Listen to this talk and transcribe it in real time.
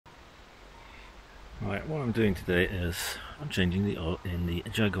Right, what I'm doing today is I'm changing the oil in the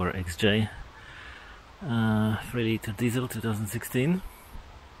Jaguar XJ 3-litre diesel 2016.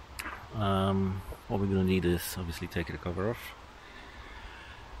 What we're going to need is obviously taking the cover off.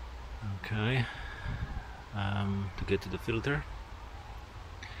 Okay, to get to the filter.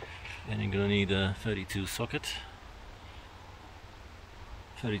 And you're going to need a 32 socket,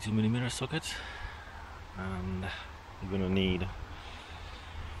 32mm socket, and you're going to need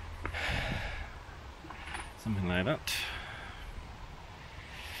something like that.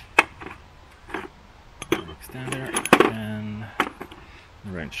 An extender and a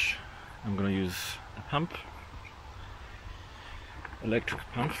wrench. I'm going to use a pump, electric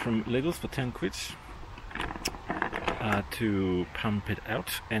pump from Lidl's for 10 quid to pump it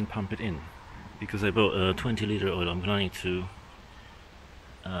out and pump it in, because I bought a 20-litre oil. I'm going to need to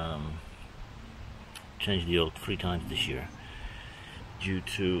change the oil 3 times this year due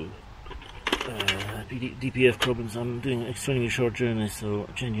to DPF problems. I'm doing extremely short journeys, so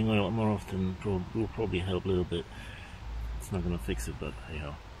changing oil more often will probably help a little bit. It's not going to fix it, but hey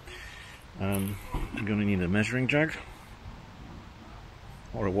ho. I'm going to need a measuring jug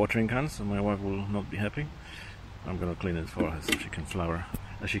or a watering can, so my wife will not be happy. I'm going to clean it for her so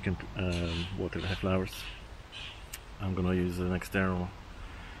she can water her flowers. I'm going to use an external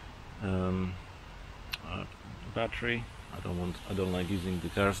battery. I don't like using the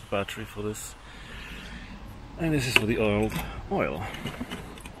car's battery for this. And this is for the oil.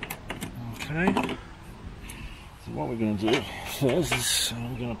 Okay. So what we're going to do first is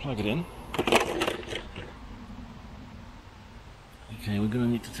I'm going to plug it in. Okay, we're going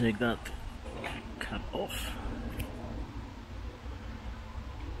to need to take that cap off.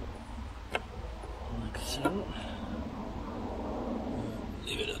 Like so.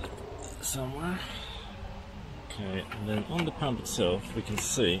 Leave it somewhere. Okay, and then on the pump itself we can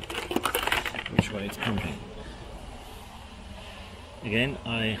see which way it's pumping. Again,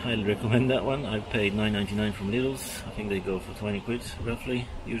 I highly recommend that one. I paid $9.99 from Lidl's. I think they go for 20 quid roughly,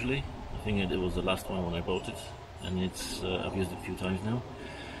 usually. I think it was the last one when I bought it, and it's I've used it a few times now.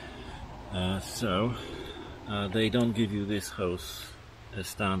 They don't give you this hose as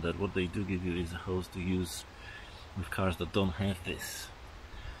standard. What they do give you is a hose to use with cars that don't have this.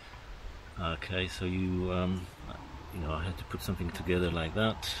 Okay, so you know, I had to put something together like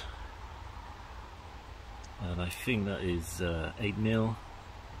that, and I think that is 8mm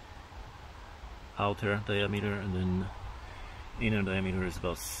outer diameter, and then inner diameter is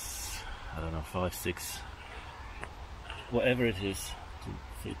about, I don't know, 5, 6, whatever it is to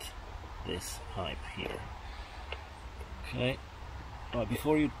fit this pipe here. Okay, but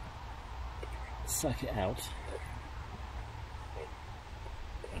before you suck it out,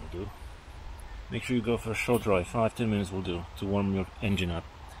 that'll do. Make sure you go for a short dry, 5-10 minutes will do, to warm your engine up,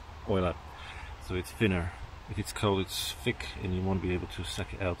 oil up, so it's thinner. If it's cold, it's thick, and you won't be able to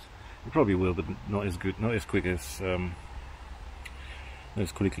suck it out. You probably will, but not as good, not as quick as, not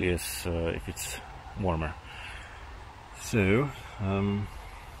as quickly as if it's warmer. So,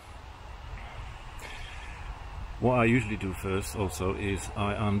 what I usually do first also is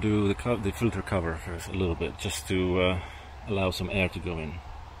I undo the filter cover first a little bit, just to allow some air to go in.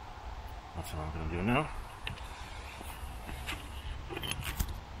 That's what I'm going to do now.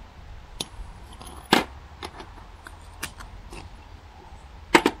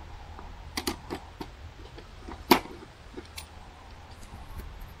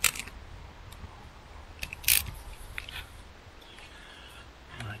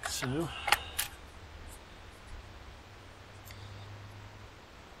 Like so.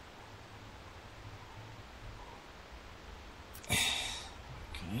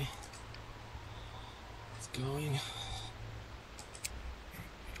 Okay. Going.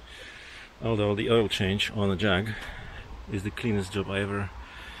 Although the oil change on a Jag is the cleanest job I ever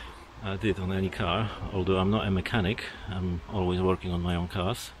did on any car, although I'm not a mechanic, I'm always working on my own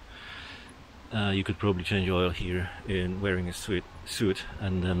cars. You could probably change oil here in wearing a suit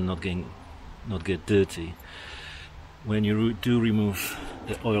and then not get dirty. When you do remove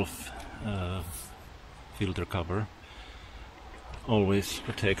the oil filter cover, always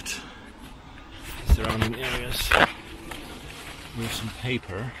protect surrounding areas with some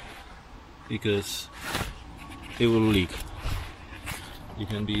paper, because it will leak. You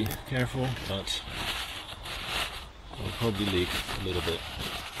can be careful, but it will probably leak a little bit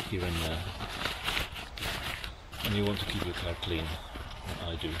here and there, and you want to keep your car clean,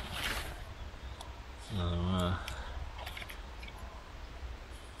 what I do.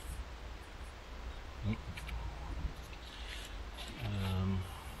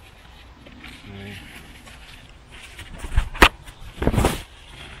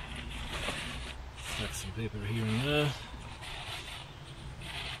 So paper here and there.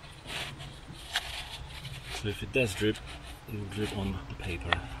 So if it does drip, it will drip on the paper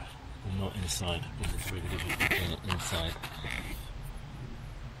and not inside, because it's really difficult to clean it inside.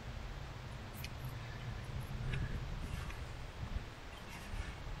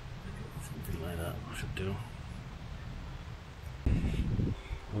 Something like that should do.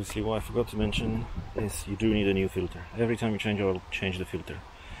 Obviously, what I forgot to mention is you do need a new filter. Every time you change oil, change the filter.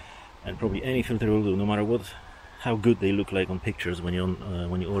 And probably any filter will do, no matter how good they look like on pictures when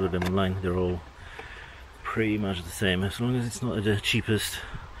you order them online. They're all pretty much the same, as long as it's not the cheapest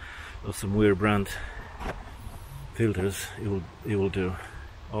of some weird brand filters. It will do.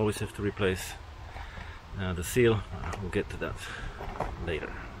 Always have to replace the seal. We'll get to that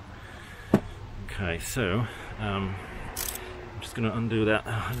later. Okay, so I'm just gonna undo that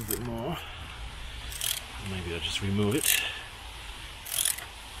a little bit more. Maybe I'll just remove it.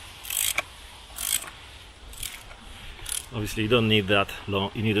 Obviously, you don't need that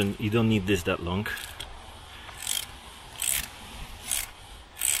long. You don't need this that long.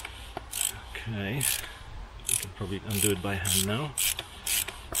 Okay, you can probably undo it by hand now.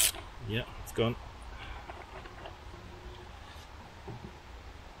 Yeah, it's gone.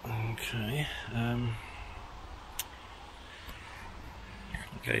 Okay.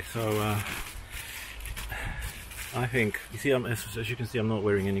 Okay, so I think you see, as you can see, I'm not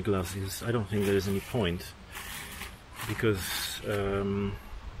wearing any glasses. I don't think there is any point, because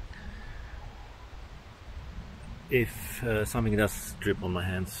if something does drip on my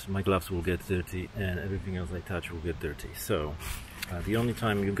hands, my gloves will get dirty and everything else I touch will get dirty. So the only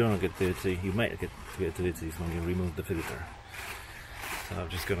time you're gonna get dirty, you might get dirty, is when you remove the filter. So I'm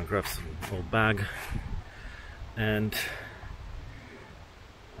just gonna grab some old bag, and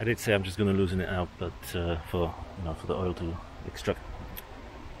I did say I'm just gonna loosen it out, but for the oil to extract.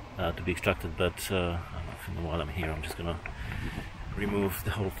 To be extracted, but while I'm here, I'm just gonna remove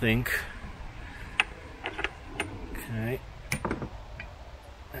the whole thing. Okay.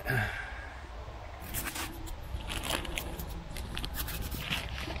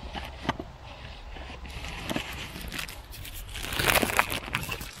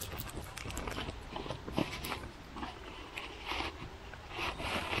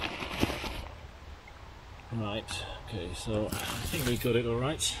 Right. Okay. So I think we got it all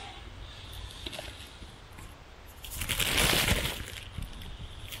right.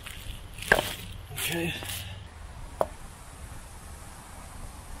 Okay.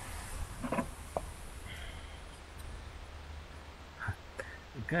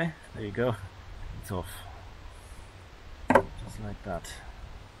 Okay, there you go. It's off. Just like that.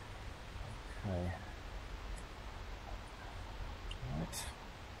 Okay. Right.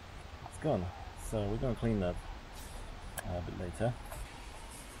 It's gone. So we're going to clean that a bit later.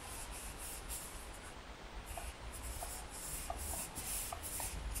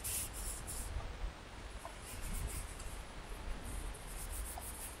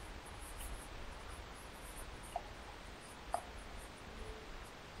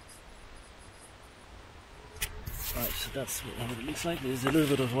 Right, so that's what it looks like. There's a little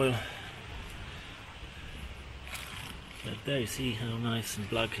bit of oil, but there you see how nice and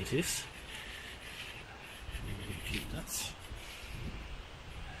black it is. That's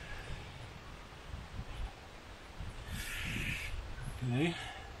okay.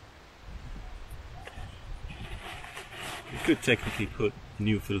 You could technically put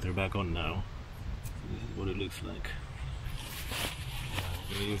new filter back on now. This is what it looks like.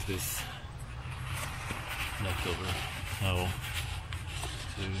 I'm going to use this leftover towel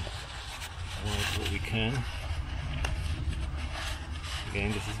to wipe what we can.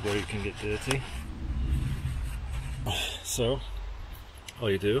 Again, this is where you can get dirty. So all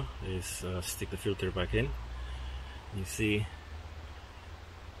you do is stick the filter back in. You see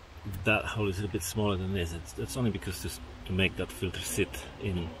that hole is a bit smaller than this. It's only because just to make that filter sit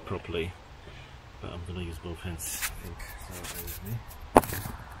in properly. But I'm gonna use both hands, I think. So bear with me.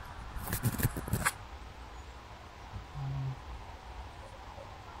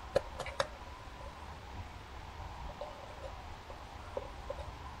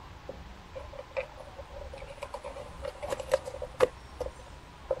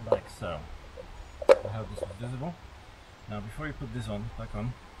 Like so. I hope this is visible. Now before you put this on, back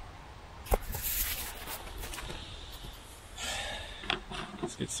on,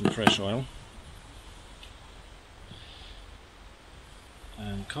 let's get some fresh oil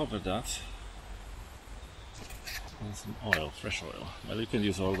and cover that with some oil, fresh oil. Well, you can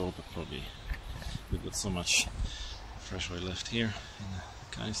use olive oil, but probably we've got so much fresh oil left here in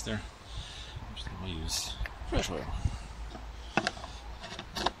the canister. I'm just going to use fresh oil.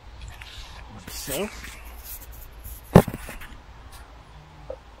 Like so.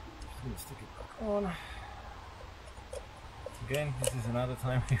 on. Again, this is another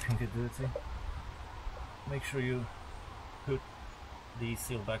time you can get dirty. Make sure you put the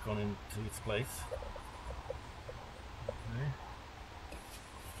seal back on into its place. Okay.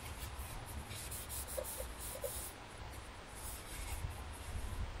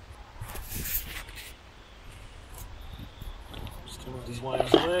 Just move these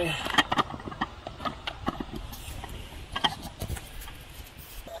wires away.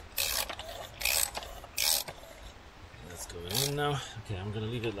 That's going in now. Okay, I'm gonna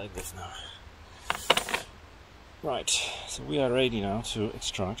leave it like this now. Right, so we are ready now to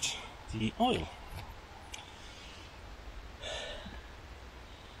extract the oil.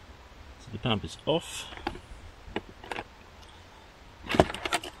 So the pump is off.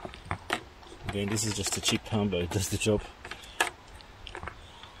 Again, this is just a cheap pump, but it does the job.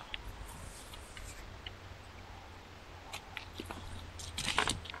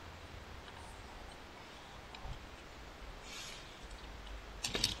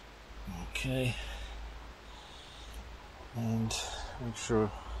 Okay. And make sure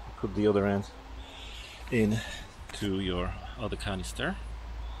you put the other end in to your other canister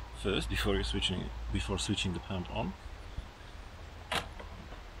first before switching the pump on.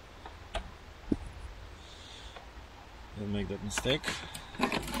 Don't make that mistake.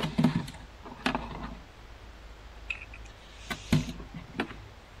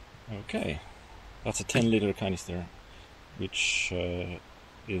 Okay, that's a 10-liter canister, which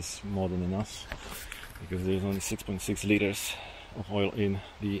is more than enough, because there's only 6.6 liters of oil in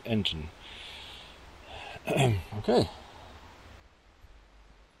the engine. Okay.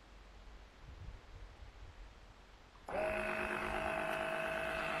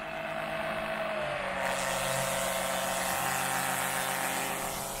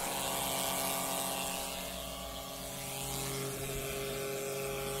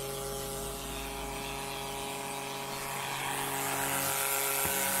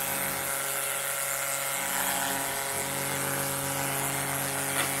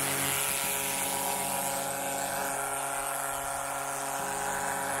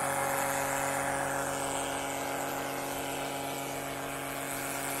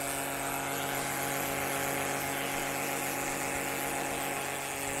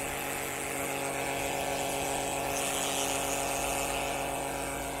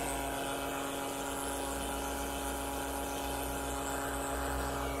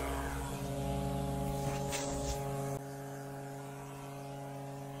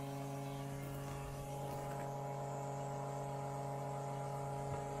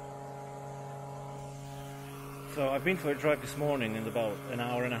 So I've been for a drive this morning, and about an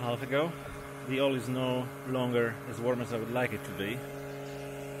hour and a half ago. The oil is no longer as warm as I would like it to be,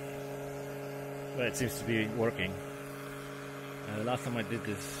 but it seems to be working. Last time I did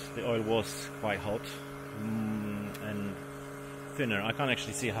this, the oil was quite hot and thinner. I can't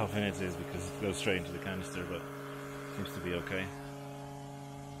actually see how thin it is because it goes straight into the canister, but it seems to be okay.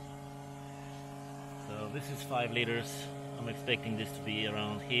 So this is 5 liters. I'm expecting this to be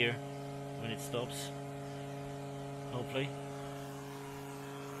around here when it stops, hopefully.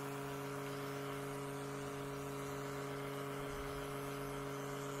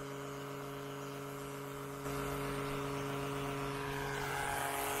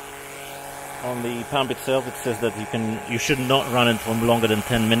 On the pump itself, it says that you should not run it for longer than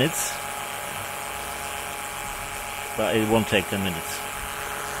 10 minutes, but it won't take 10 minutes.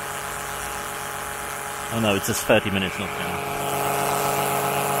 Oh no, it says 30 minutes, not 10.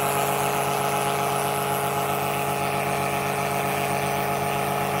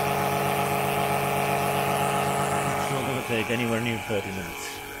 It's not going to take anywhere near 30 minutes.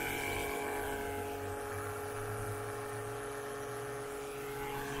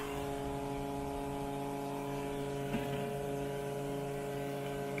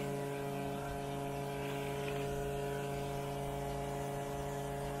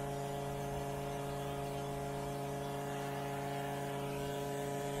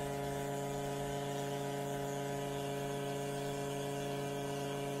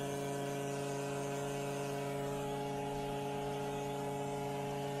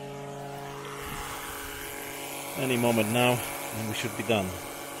 Any moment now, and we should be done.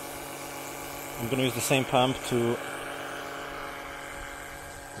 I'm going to use the same pump to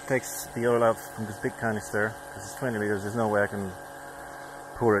take the oil out from this big canister. This is 20 liters. There's no way I can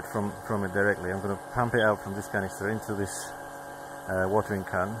pour it from it directly. I'm going to pump it out from this canister into this watering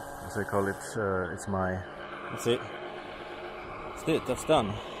can, as I call it. It's my. That's it. That's it. That's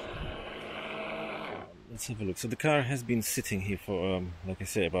done. Let's have a look. So the car has been sitting here for, like I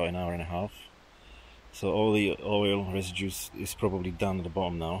say, about an hour and a half. So all the oil residues is probably down at the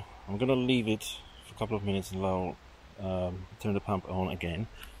bottom now. I'm gonna leave it for a couple of minutes and I'll turn the pump on again.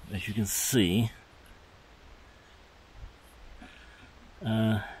 As you can see,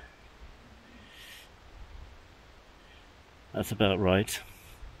 that's about right.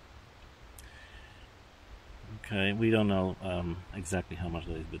 Okay, we don't know exactly how much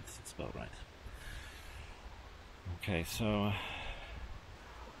that is, but it's about right. Okay, so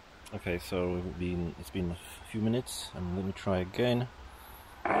it's been a few minutes, and let me try again.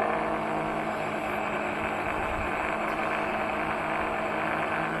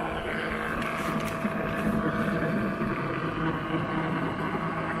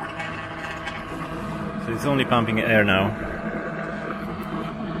 So it's only pumping air now.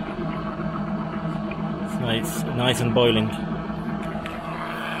 It's nice and boiling.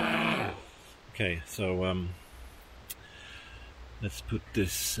 Okay, so let's put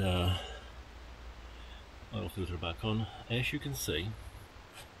this oil filter back on. As you can see,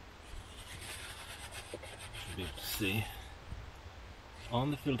 you'll be able to see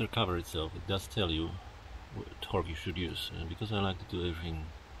on the filter cover itself, it does tell you what torque you should use. And because I like to do everything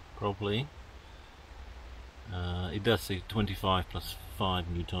properly, it does say 25 plus 5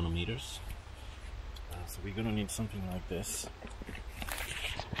 Newton-meters. So we're gonna need something like this.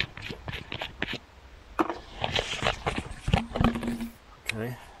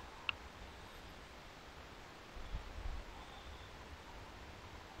 Okay.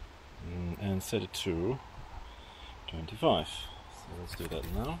 And set it to 25. So let's do that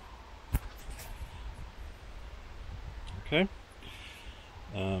now. Okay.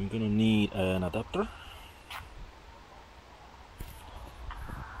 I'm gonna need an adapter.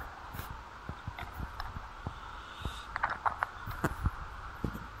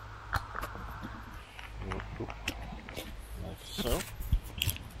 Like so.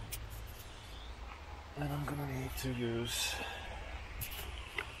 And I'm gonna need to use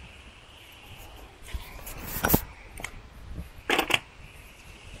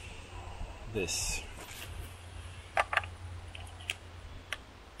this.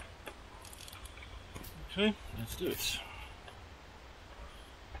 Okay, let's do it.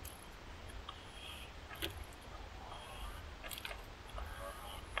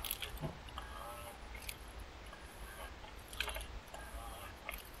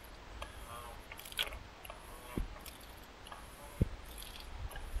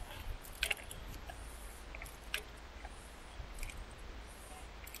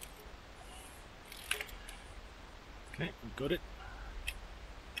 Okay, got it.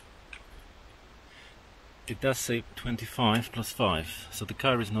 It does say 25 plus 5, so the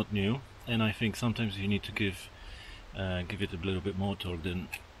car is not new, and I think sometimes you need to give it a little bit more torque. Then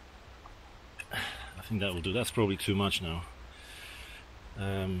I think that will do. That's probably too much now,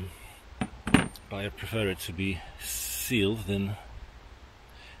 but I prefer it to be sealed than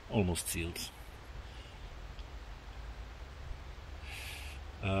almost sealed.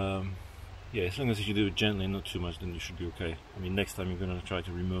 Yeah, as long as you do it gently, not too much, then you should be okay. I mean, next time you're going to try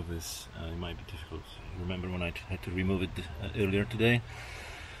to remove this, it might be difficult. Remember when I had to remove it earlier today?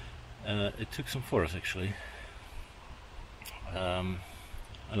 It took some force, actually. I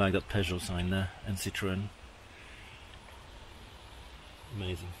like that Peugeot sign there, and Citroën.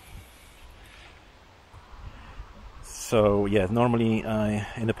 Amazing. So yeah, normally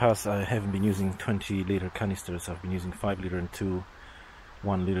in the past I haven't been using 20-liter canisters. I've been using 5-liter and 2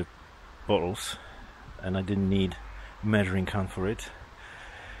 1-liter bottles, and I didn't need a measuring can for it.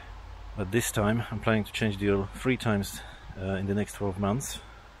 But this time I'm planning to change the oil 3 times in the next 12 months.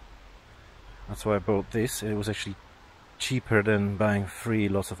 That's why I bought this. It was actually cheaper than buying 3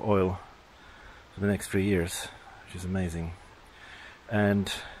 lots of oil for the next 3 years, which is amazing.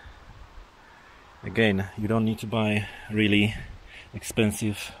 And again, you don't need to buy really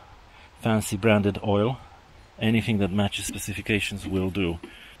expensive, fancy branded oil. Anything that matches specifications will do.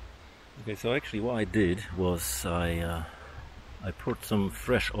 Okay, so actually what I did was I poured some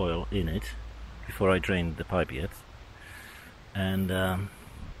fresh oil in it before I drained the pipe yet, and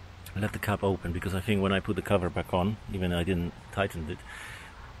left the cap open, because I think when I put the cover back on, even I didn't tighten it,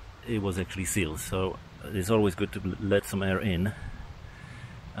 it was actually sealed. So it's always good to let some air in.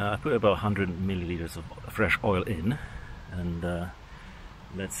 I put about 100 milliliters of fresh oil in, and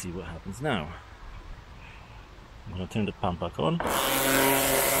let's see what happens now. I'm going to turn the pump back on.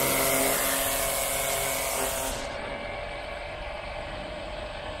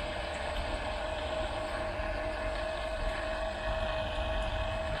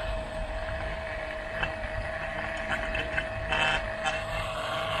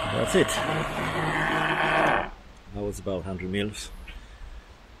 That's it. That was about 100 mils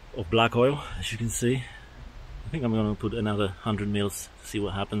of black oil, as you can see. think I'm gonna put another 100 mils, see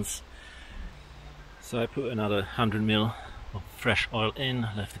what happens. So I put another 100 ml of fresh oil in,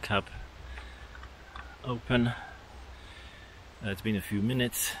 left the cap open. It's been a few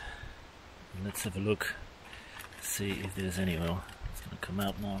minutes. Let's have a look, see if there's any oil. It's gonna come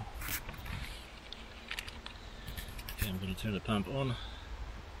out now. Okay, I'm gonna turn the pump on.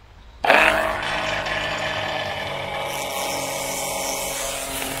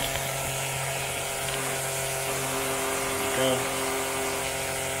 There we go.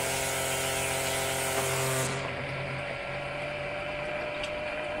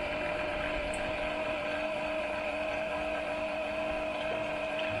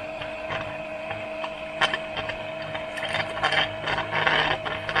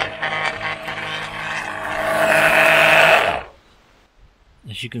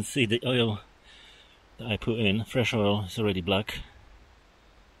 As you can see, the oil that I put in, fresh oil, is already black.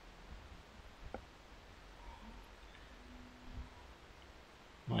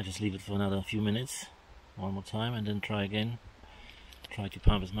 Might just leave it for another few minutes, one more time, and then try again. Try to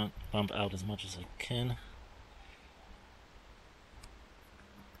pump out as much as I can.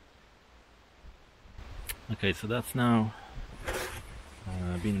 Okay, so that's now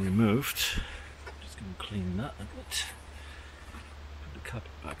been removed. Just going to clean that a bit. Put the cap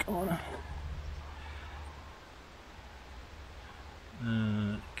back on.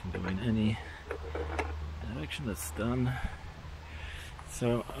 It can go in any direction. That's done.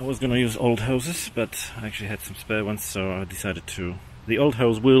 So I was going to use old hoses, but I actually had some spare ones, so I decided to. The old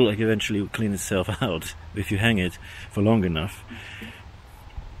hose will eventually clean itself out if you hang it for long enough.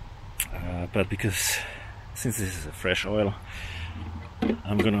 But because since this is a fresh oil,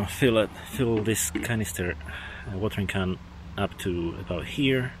 I'm gonna fill this canister watering can up to about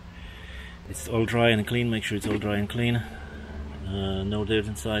here. It's all dry and clean. Make sure it's all dry and clean. No dirt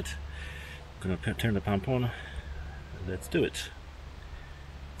inside. I'm gonna turn the pump on. Let's do it.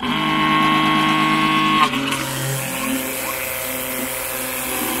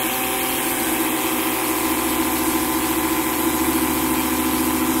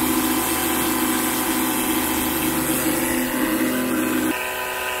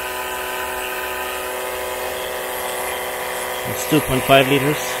 It's 2.5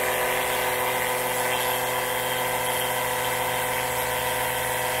 liters.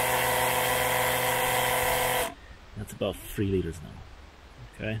 That's about 3 liters now.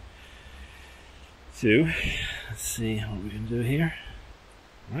 Okay. So, let's see what we can do here.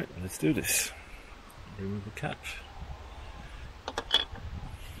 Alright, let's do this. Remove the cap.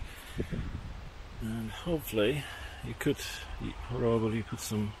 And hopefully you could probably put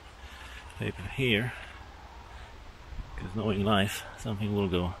some paper here. Because knowing life, something will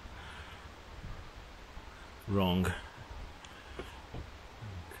go wrong.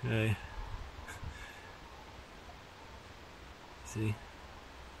 Okay. See?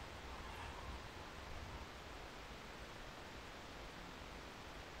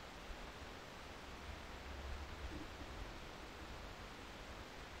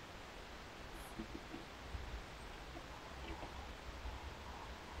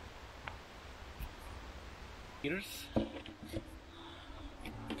 Meters.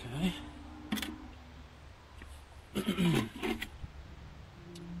 Okay.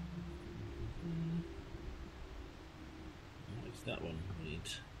 What's that one? We need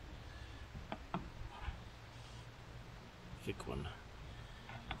thick one.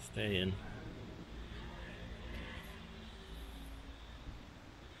 Stay in.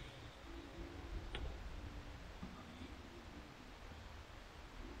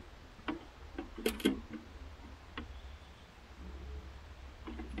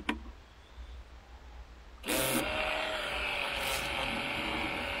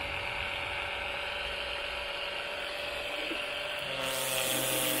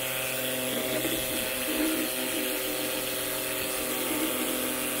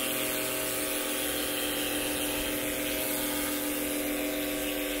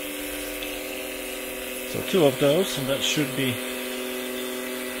 So 2 of those, and that should be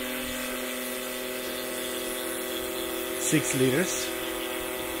 6 liters.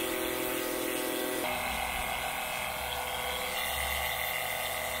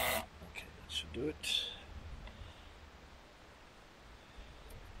 Okay, that should do it.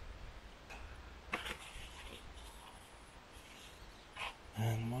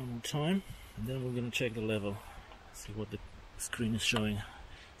 And one more time, and then we're going to check the level, see what the screen is showing.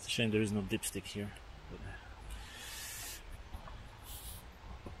 It's a shame there is no dipstick here.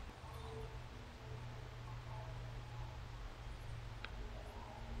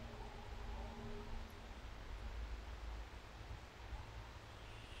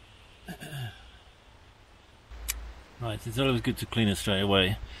 Right, it's always good to clean it straight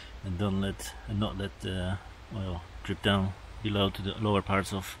away and not let the oil drip down below to the lower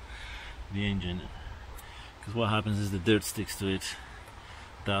parts of the engine, because what happens is the dirt sticks to it,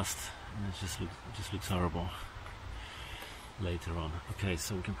 dust, and it just looks horrible later on. Okay,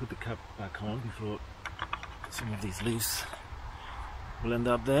 so we can put the cap back on before some of these leaves will end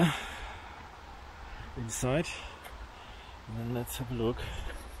up there inside, and then let's have a look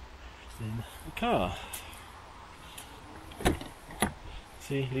in the car.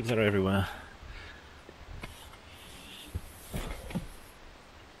 See, leaves are everywhere.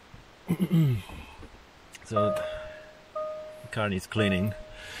 So the car needs cleaning,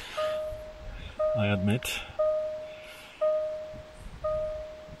 I admit.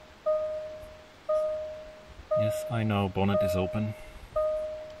 Yes, I know, bonnet is open.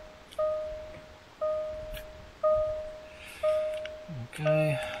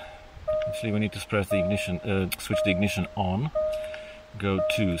 Okay. Actually, we need to press the ignition, switch the ignition on. Go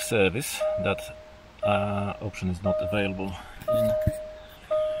to service. That option is not available when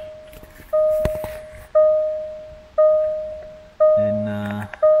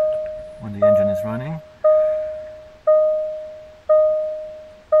the engine is running.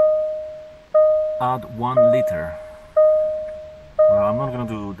 Add 1 liter. Well, I'm not gonna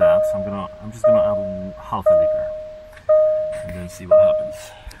do that. I'm just gonna add half a liter and then see what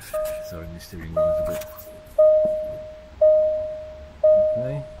happens. Sorry, the steering wheel is a bit.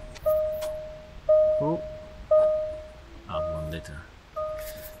 Okay. Cool. Add 1 liter.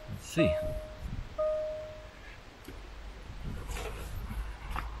 Let's see.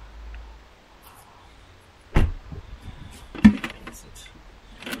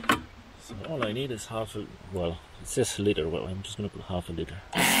 All I need is half a, well, it says a liter, well, I'm just going to put half a liter.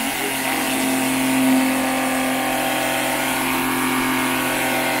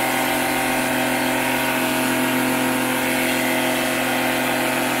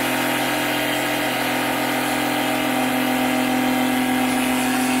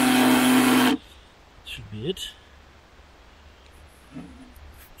 Should be it.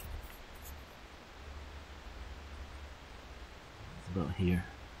 It's about here.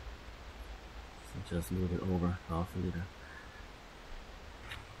 Just a little bit over half a liter.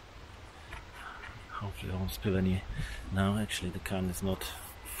 Hopefully I won't spill any. Now actually the can is not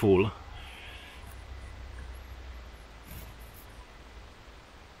full.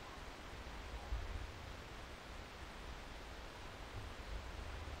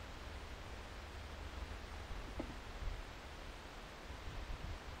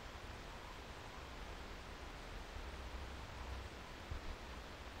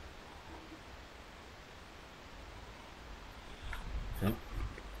 Okay.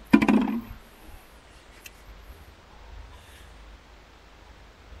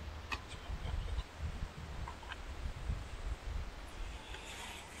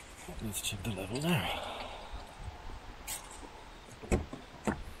 Let's check the level there.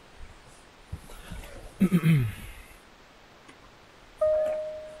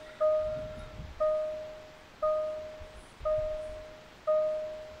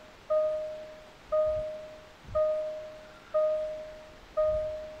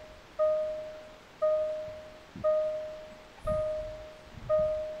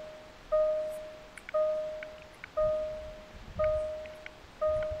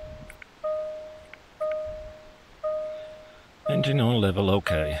 Engine on level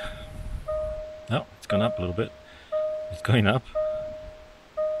okay. Oh, it's gone up a little bit. It's going up.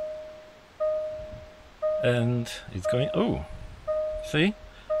 And it's going, oh, see?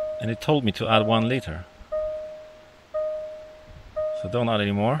 And it told me to add 1 liter. So don't add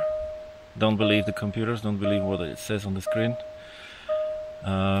any more. Don't believe the computers, don't believe what it says on the screen.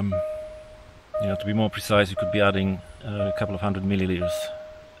 You know, to be more precise, you could be adding a couple of 100 milliliters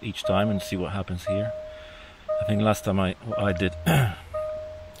each time and see what happens here. I think last time what I did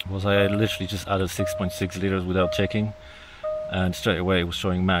was I literally just added 6.6 liters without checking, and straight away it was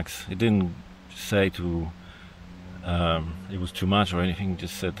showing max. It didn't say to it was too much or anything, it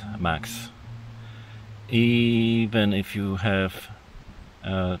just said max. Even if you have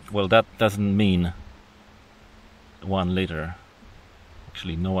well, that doesn't mean 1 liter.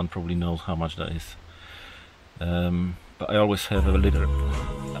 Actually, no one probably knows how much that is. But I always have a liter.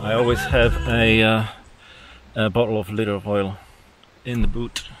 I always have a bottle of liter of oil in the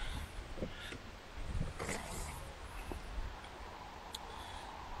boot.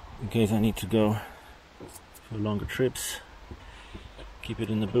 In case I need to go for longer trips, keep it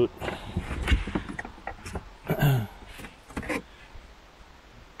in the boot. Like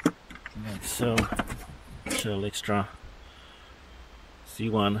so. Shell Extra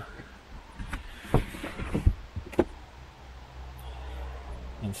C1.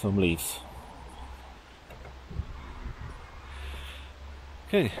 and some leaves.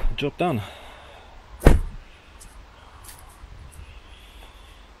 Okay, job done.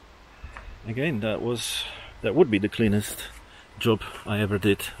 Again, that would be the cleanest job I ever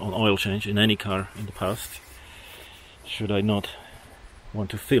did on oil change in any car in the past, should I not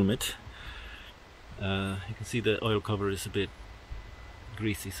want to film it. You can see the oil cover is a bit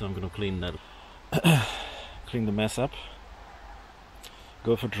greasy, so I'm going to clean that. Clean the mess up,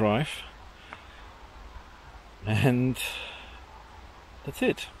 go for drive, and that's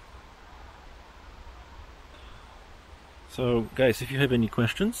it. So guys, if you have any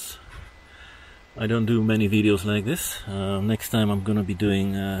questions, I don't do many videos like this. Next time I'm going to be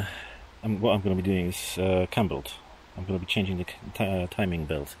doing what I'm going to be doing is cam belt. I'm going to be changing the timing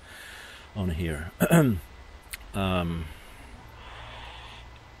belt on here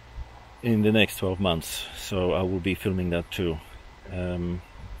in the next 12 months, so I will be filming that too. A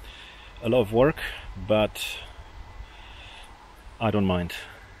lot of work, but I don't mind.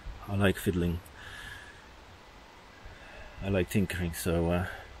 I like fiddling, I like tinkering, so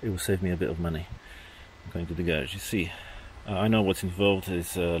it will save me a bit of money going to the garage. You see, I know what's involved.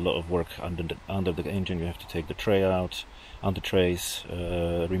 Is a lot of work under the engine. You have to take the tray out, under trays,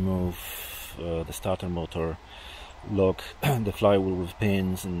 remove the starter motor, lock the flywheel with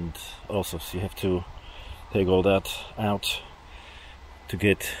pins, and also so you have to take all that out to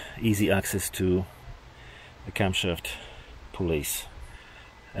get easy access to the camshaft pulleys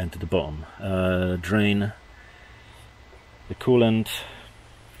and to the bottom. Drain the coolant,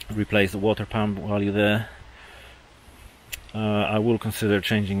 replace the water pump while you're there. I will consider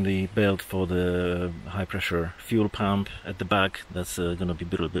changing the belt for the high pressure fuel pump at the back. That's going to be a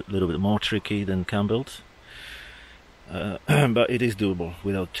little bit more tricky than cam belt, but it is doable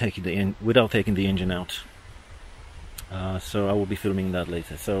without taking the engine out. So I will be filming that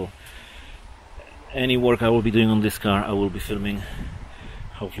later. So any work I will be doing on this car, I will be filming.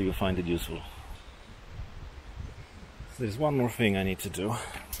 Hopefully you'll find it useful. There's one more thing I need to do.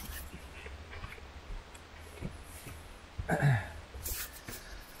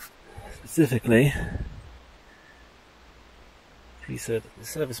 Specifically, reset the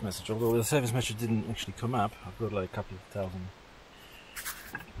service message. Although the service message didn't actually come up, I've got like a couple of thousand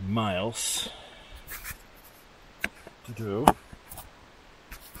miles to do.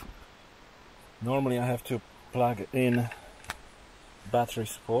 Normally I have to plug in battery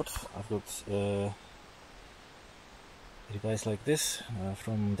support. I've got a device like this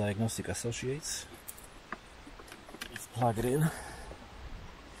from Diagnostic Associates. Let's plug it in.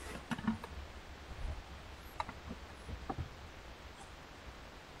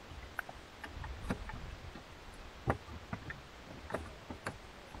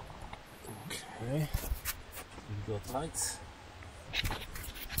 Okay, we've got lights.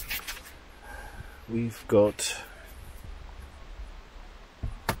 We've got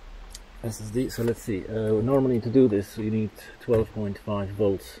SSD, so let's see. Normally to do this you need 12.5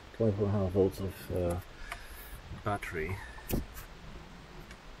 volts, 12.5 volts of battery.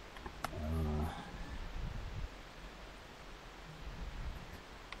 I'm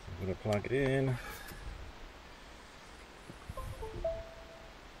going to plug it in.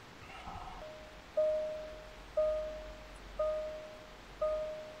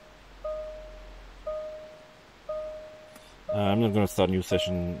 I'm not going to start a new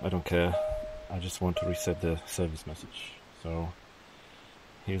session, I don't care. I just want to reset the service message. So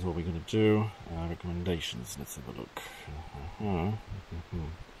here's what we're going to do. Recommendations, let's have a look.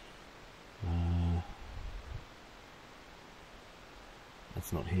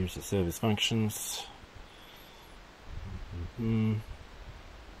 That's not here, so service functions. Where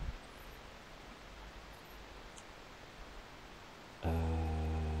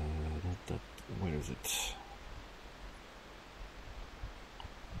is it?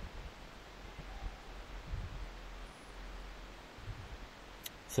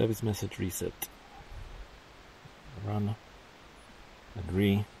 Service message reset. Run.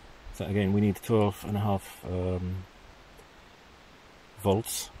 Agree. So again, we need 12.5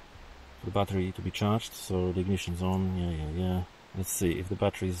 volts for the battery to be charged. So the ignition's on. Yeah. Let's see if the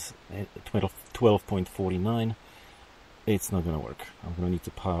battery is 12.49. It's not gonna work. I'm gonna need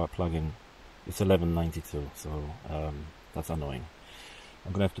to plug in. It's 1192, so that's annoying.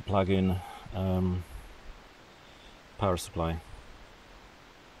 I'm gonna have to plug in power supply.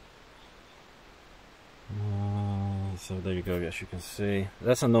 So there you go. As you can see,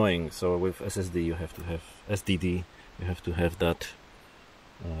 that's annoying. So with SSD you have to have SDD. You have to have that.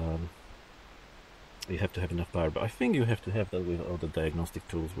 You have to have enough power. But I think you have to have that with all the diagnostic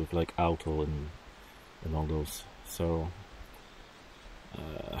tools, with like Auto and all those. So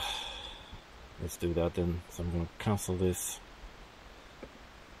Let's do that then. So I'm going to cancel this.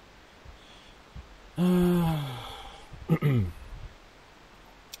 And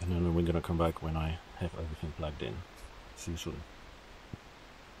then we're going to come back when I have everything plugged in. See you soon.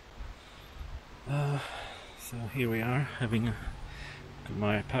 So here we are, having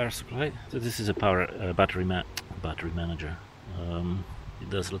my power supply. So this is a battery manager. It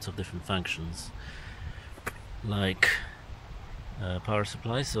does lots of different functions, like power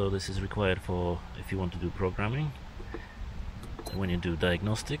supply. So this is required for if you want to do programming, when you do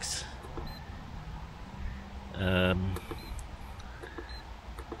diagnostics, and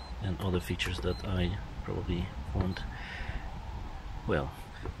other features that I probably won't. Well,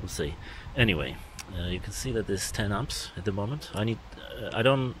 we'll see. Anyway, you can see that there's 10 amps at the moment.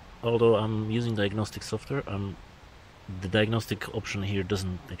 Although I'm using diagnostic software, the diagnostic option here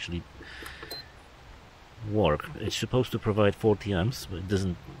doesn't actually work. It's supposed to provide 40 amps, but it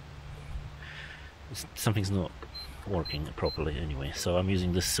doesn't. Something's not working properly anyway. So I'm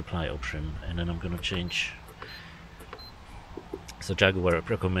using this supply option, and then I'm going to change. So Jaguar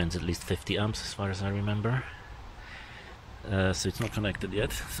recommends at least 50 amps, as far as I remember. So it's not connected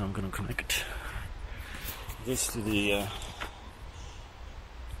yet, so I'm going to connect this to the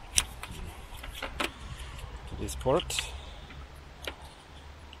to this port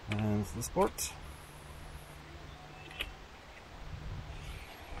and this port.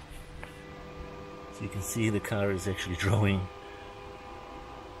 So you can see the car is actually drawing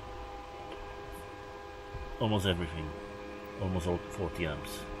almost everything, almost all 40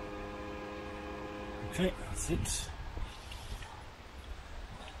 amps. Okay, that's it.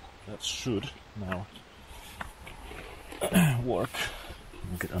 That should now work.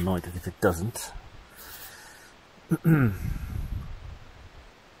 I'll get annoyed if it doesn't.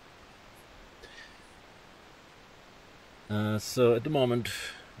 So at the moment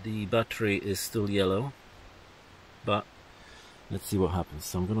the battery is still yellow, but let's see what happens.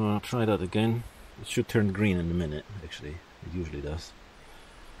 So I'm gonna try that again. It should turn green in a minute, actually. It usually does.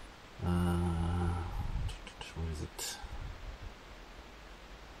 What is it?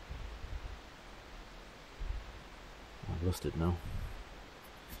 I've lost it now.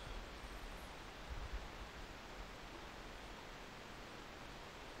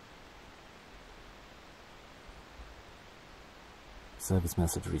 Service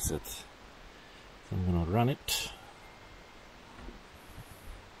message reset. So I'm gonna run it.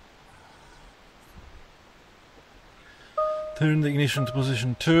 Turn the ignition to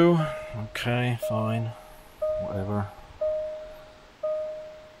position 2. Okay, fine. Whatever.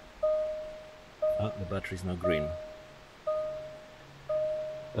 Oh, the battery's now green.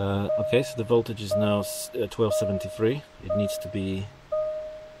 Okay, so the voltage is now 1273. It needs to be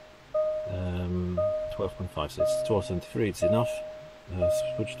 12.5, so it's 1273, it's enough.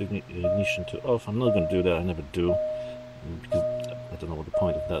 Switch the ignition to off. I'm not going to do that, I never do, because I don't know what the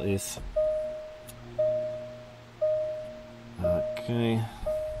point of that is. Okay.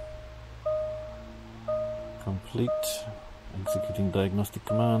 Complete. Executing diagnostic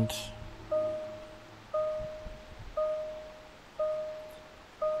command.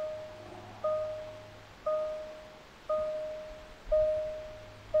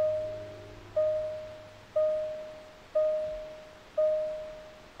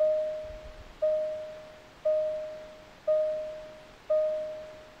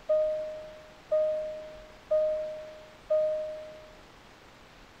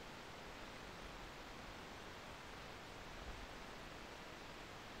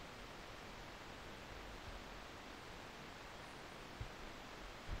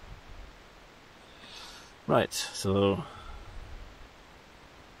 Right, so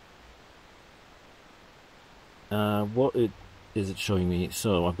what is it showing me?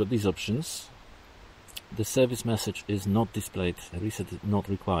 So I've got these options. The service message is not displayed. A reset is not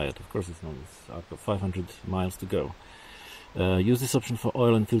required. Of course it's not. I've got 500 miles to go. Use this option for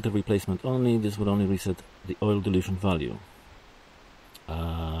oil and filter replacement only. This would only reset the oil dilution value.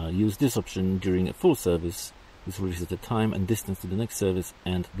 Use this option during a full service. This will reset the time and distance to the next service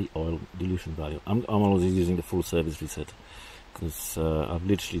and the oil dilution value. I'm always using the full service reset because I've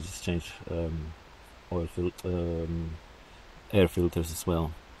literally just changed air filters as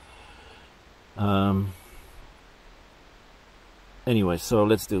well. Anyway, so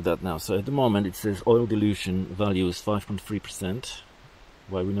let's do that now. So at the moment it says oil dilution value is 5.3%.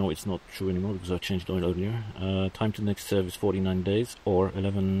 Well, we know it's not true anymore because I changed oil earlier. Time to next service 49 days or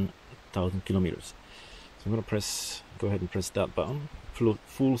 11,000 kilometers. So I'm going to go ahead and press that button.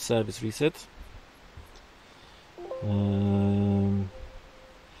 Full service reset.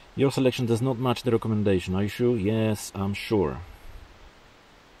 Your selection does not match the recommendation. Are you sure? Yes, I'm sure.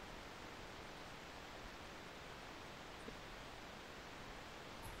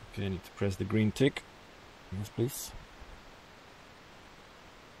 Okay, I need to press the green tick. Yes, please.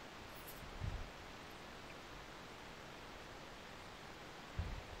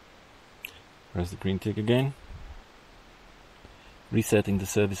 Press the green tick again. Resetting the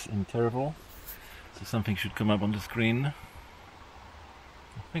service interval. So something should come up on the screen.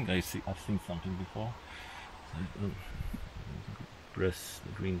 I think I've seen something before. So, press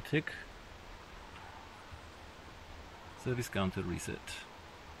the green tick. Service counter reset.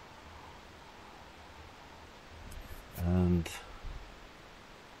 And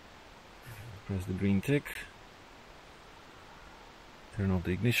press the green tick. Turn off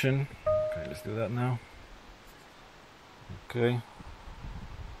the ignition. Okay, let's do that now. Okay.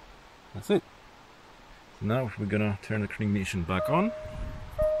 That's it. So now we're gonna turn the ignition back on.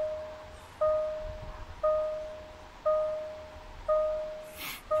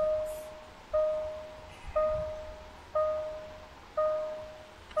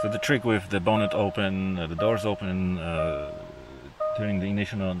 So the trick with the bonnet open, the doors open, turning the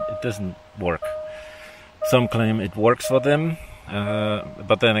ignition on, it doesn't work. Some claim it works for them,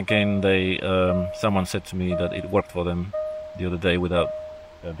 but then again, someone said to me that it worked for them the other day without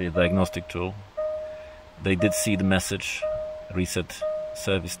the diagnostic tool. They did see the message, reset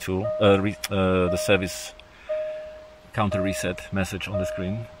service tool, the service counter reset message on the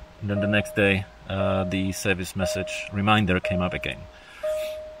screen. And then the next day, the service message reminder came up again.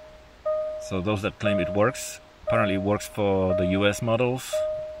 So those that claim it works, apparently it works for the US models,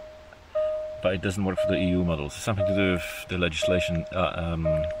 but it doesn't work for the EU models. It's something to do with the legislation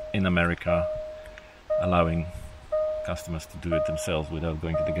in America allowing customers to do it themselves without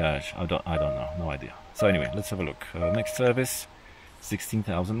going to the garage. I don't know, no idea. So anyway, let's have a look. Next service,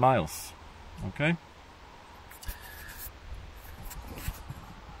 16,000 miles. Okay.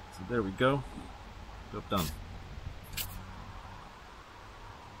 So there we go. Job done.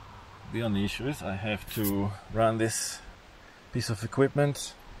 The only issue is I have to run this piece of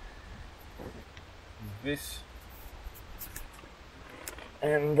equipment, this,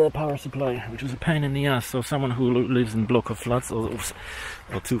 and the power supply, which is a pain in the ass. So someone who lives in block of flats or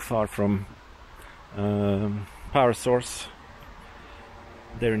too far from power source,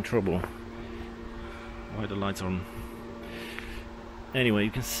 they're in trouble. Why the lights are on? Anyway,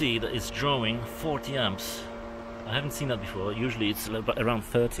 you can see that it's drawing 40 amps. I haven't seen that before. Usually it's around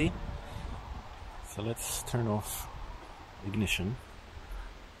 30. So let's turn off ignition.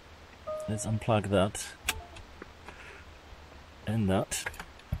 Let's unplug that and that.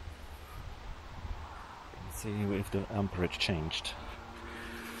 Let's see if the amperage changed.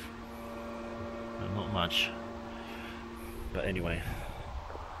 Not much, but anyway,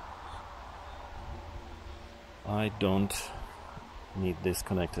 I don't need this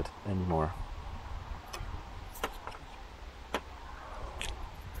connected anymore.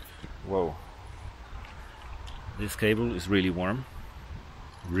 Whoa. This cable is really warm.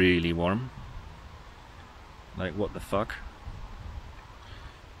 Really warm. Like, what the fuck?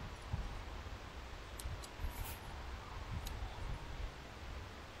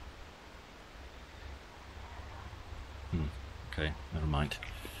 Okay, never mind.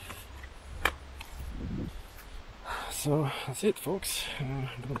 So that's it, folks. I'm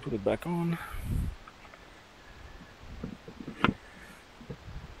gonna put it back on.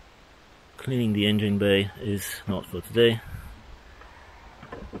 Cleaning the engine bay is not for today.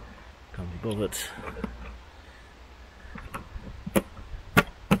 Can't be bothered.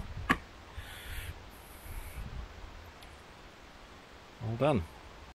 All done.